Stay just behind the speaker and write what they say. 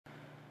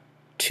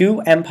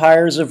Two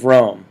Empires of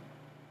Rome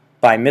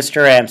by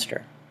Mr.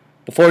 Amster.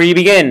 Before you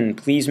begin,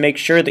 please make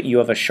sure that you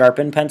have a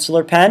sharpened pencil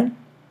or pen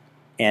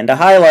and a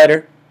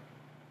highlighter.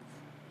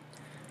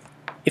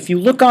 If you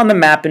look on the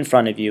map in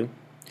front of you,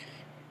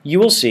 you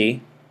will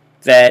see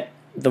that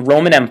the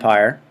Roman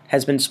Empire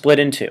has been split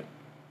in two,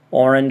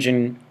 orange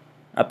and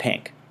a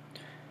pink.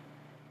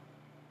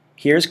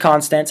 Here's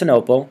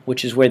Constantinople,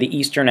 which is where the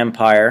Eastern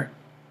Empire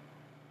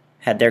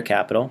had their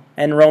capital,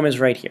 and Rome is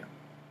right here.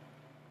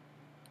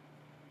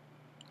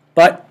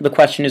 But the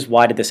question is,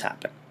 why did this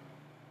happen?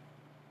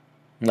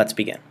 Let's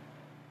begin.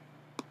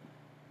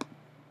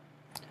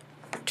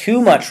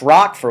 Too much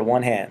rock for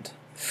one hand.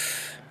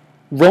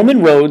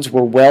 Roman roads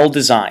were well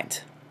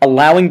designed,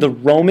 allowing the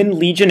Roman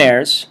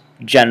legionnaires,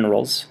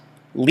 generals,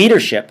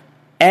 leadership,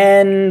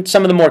 and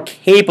some of the more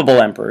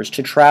capable emperors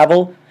to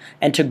travel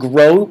and to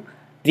grow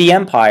the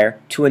empire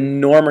to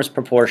enormous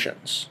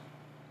proportions.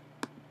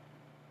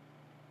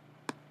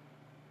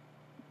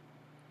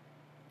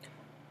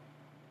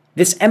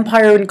 This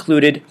empire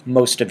included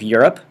most of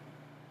Europe,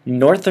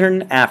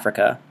 northern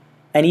Africa,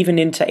 and even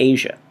into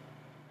Asia.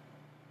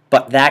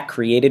 But that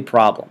created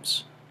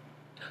problems.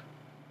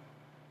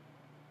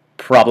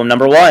 Problem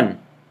number one.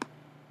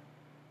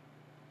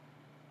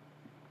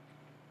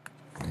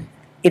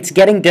 It's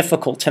getting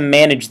difficult to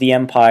manage the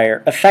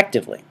empire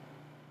effectively.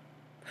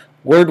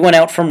 Word went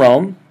out from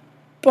Rome,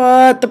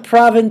 but the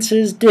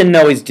provinces didn't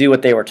always do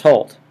what they were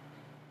told.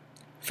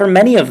 For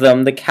many of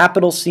them, the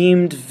capital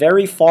seemed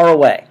very far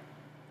away.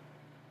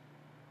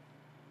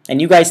 And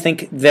you guys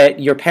think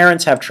that your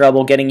parents have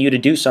trouble getting you to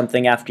do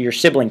something after your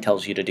sibling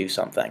tells you to do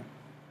something.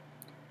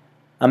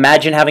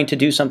 Imagine having to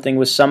do something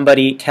with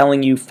somebody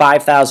telling you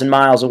 5,000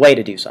 miles away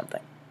to do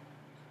something.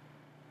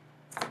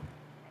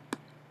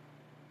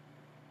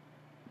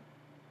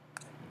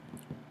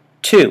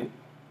 Two,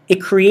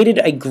 it created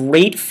a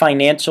great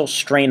financial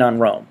strain on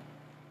Rome.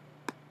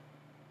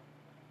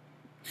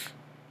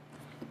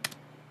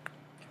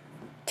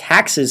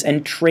 Taxes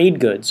and trade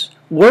goods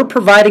were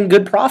providing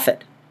good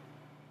profit,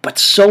 but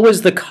so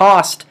was the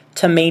cost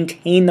to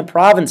maintain the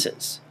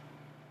provinces.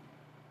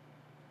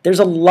 There's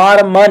a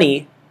lot of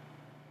money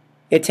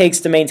it takes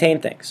to maintain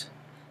things.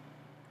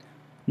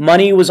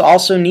 Money was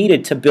also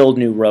needed to build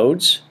new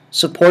roads,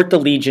 support the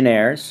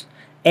legionnaires,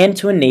 and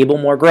to enable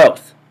more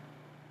growth.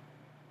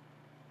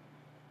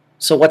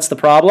 So what's the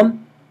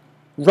problem?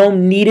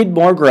 Rome needed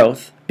more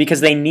growth because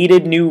they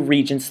needed new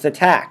regions to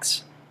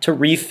tax to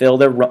refill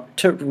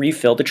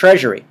the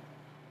treasury.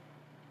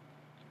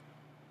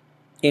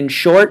 In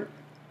short,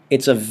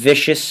 it's a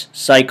vicious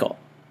cycle.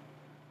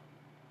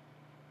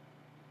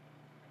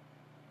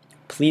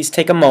 Please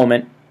take a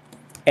moment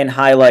and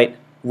highlight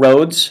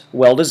roads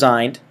well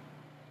designed,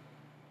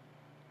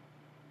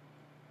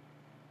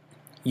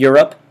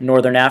 Europe,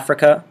 Northern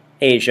Africa,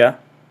 Asia,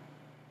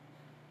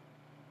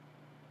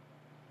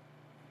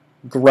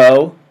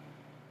 grow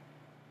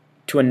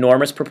to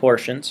enormous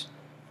proportions,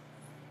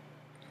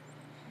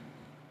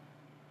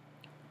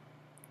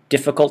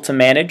 difficult to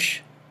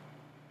manage,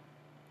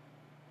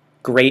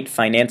 great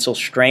financial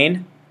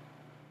strain.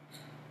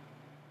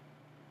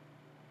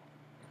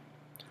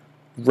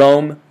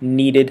 Rome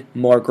needed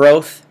more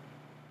growth.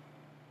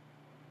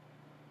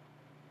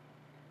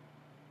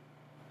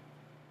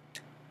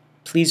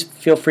 Please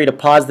feel free to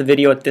pause the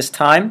video at this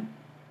time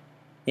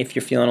if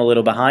you're feeling a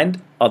little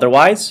behind.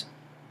 Otherwise,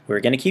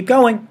 we're going to keep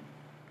going.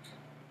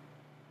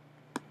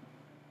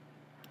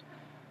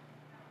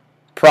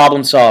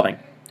 Problem solving.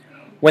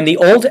 When the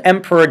old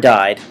emperor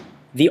died,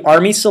 the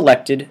army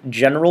selected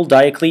General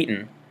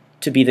Diocletian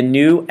to be the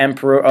new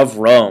emperor of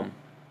Rome.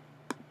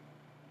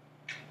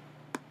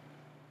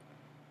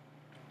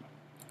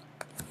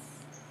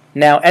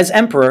 Now, as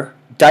emperor,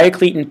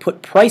 Diocletian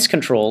put price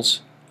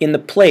controls in the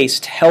place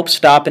to help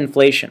stop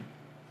inflation.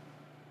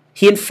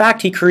 In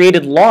fact, he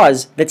created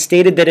laws that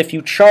stated that if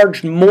you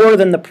charged more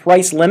than the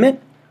price limit,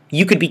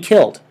 you could be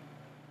killed.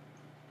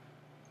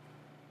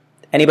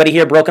 Anybody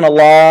here broken a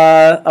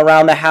law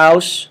around the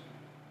house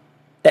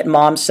that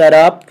mom set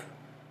up?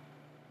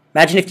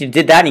 Imagine if you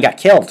did that and you got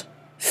killed.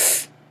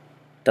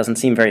 Doesn't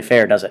seem very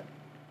fair, does it?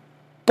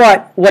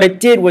 But what it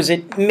did was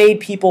it made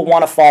people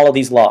want to follow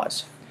these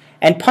laws.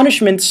 And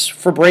punishments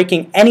for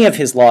breaking any of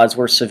his laws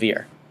were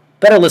severe.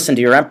 Better listen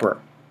to your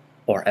emperor,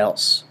 or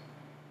else.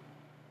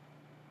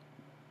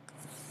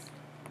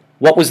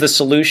 What was the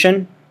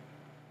solution?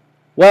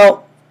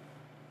 Well,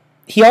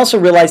 he also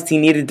realized he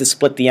needed to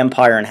split the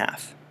empire in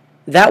half.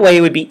 That way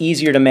it would be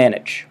easier to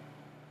manage.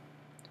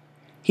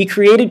 He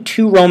created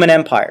two Roman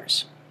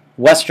empires,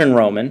 Western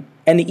Roman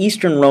and the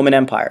Eastern Roman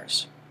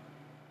empires.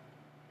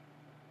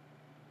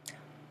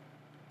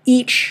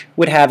 Each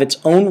would have its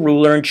own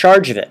ruler in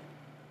charge of it.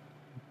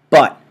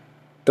 But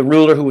the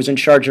ruler who was in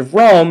charge of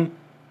Rome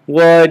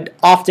would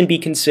often be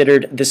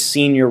considered the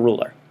senior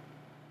ruler.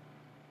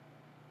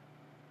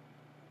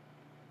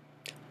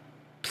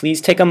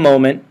 Please take a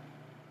moment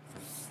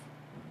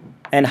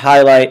and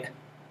highlight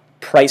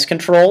price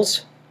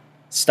controls,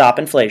 stop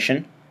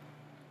inflation,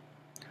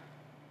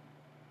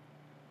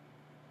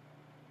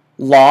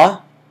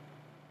 law,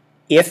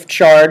 if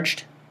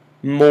charged,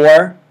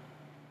 more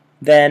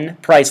than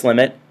price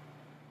limit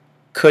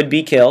could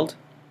be killed.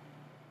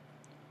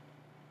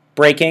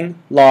 Breaking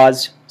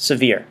laws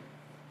severe.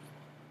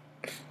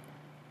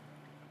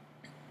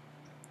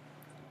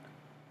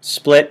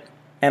 Split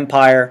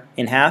empire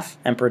in half,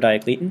 Emperor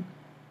Diocletian.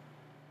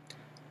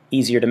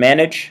 Easier to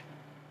manage.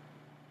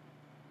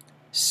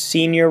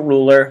 Senior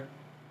ruler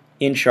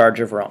in charge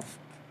of Rome.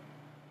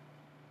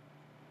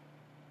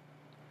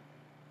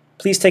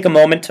 Please take a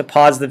moment to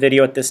pause the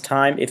video at this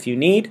time if you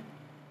need,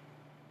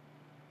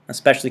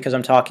 especially because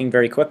I'm talking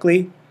very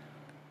quickly,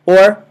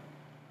 or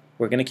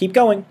we're going to keep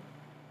going.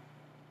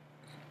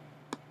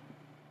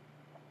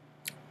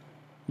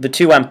 The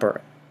two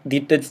empires.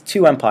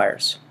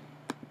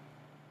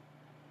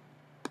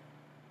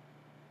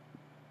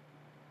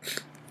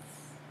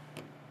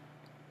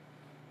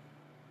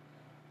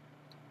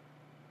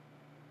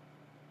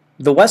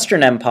 The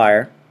Western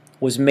Empire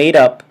was made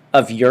up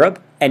of Europe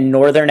and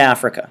Northern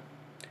Africa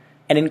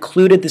and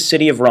included the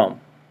city of Rome.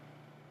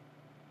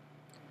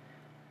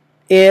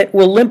 It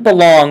will limp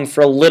along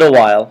for a little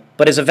while,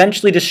 but is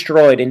eventually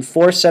destroyed in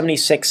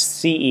 476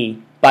 CE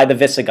by the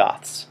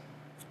Visigoths.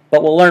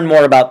 But we'll learn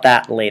more about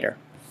that later.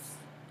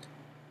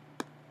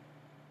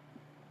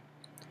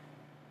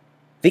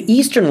 The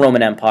Eastern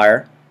Roman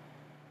Empire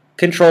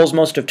controls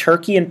most of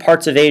Turkey and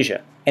parts of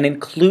Asia and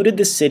included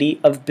the city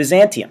of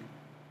Byzantium,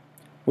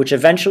 which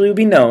eventually would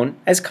be known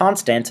as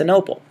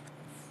Constantinople.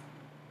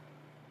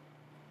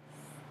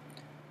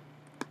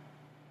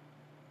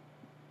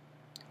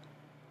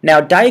 Now,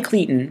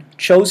 Diocletian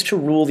chose to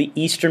rule the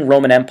Eastern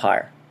Roman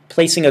Empire,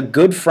 placing a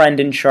good friend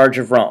in charge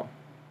of Rome.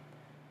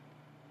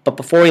 But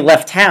before he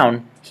left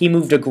town, he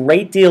moved a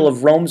great deal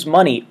of Rome's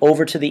money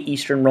over to the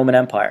Eastern Roman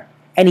Empire,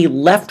 and he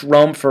left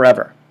Rome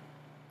forever.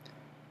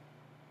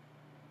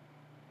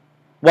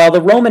 While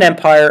the Roman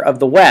Empire of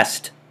the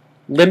West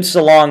limps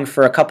along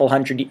for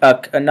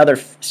another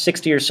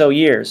 60 or so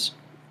years,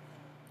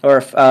 or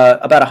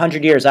about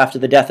 100 years after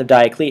the death of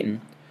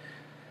Diocletian,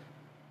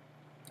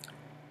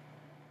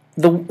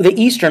 the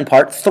eastern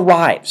part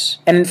thrives,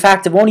 and in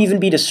fact it won't even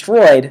be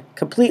destroyed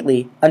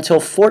completely until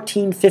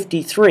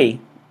 1453,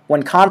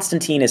 when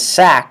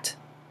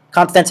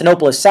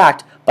Constantinople is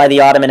sacked by the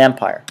Ottoman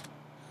Empire.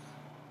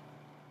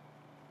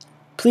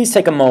 Please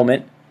take a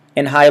moment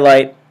and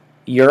highlight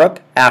Europe,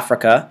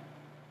 Africa,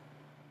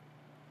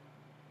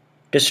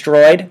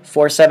 destroyed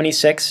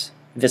 476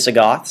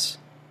 Visigoths,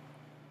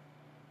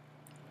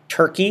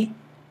 Turkey,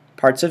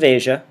 parts of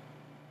Asia,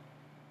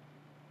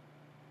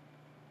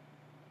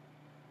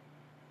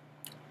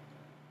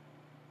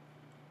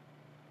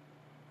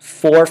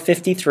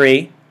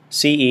 (453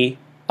 CE)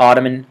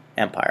 Ottoman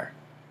Empire.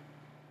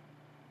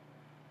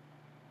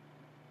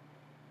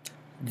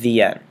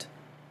 The end.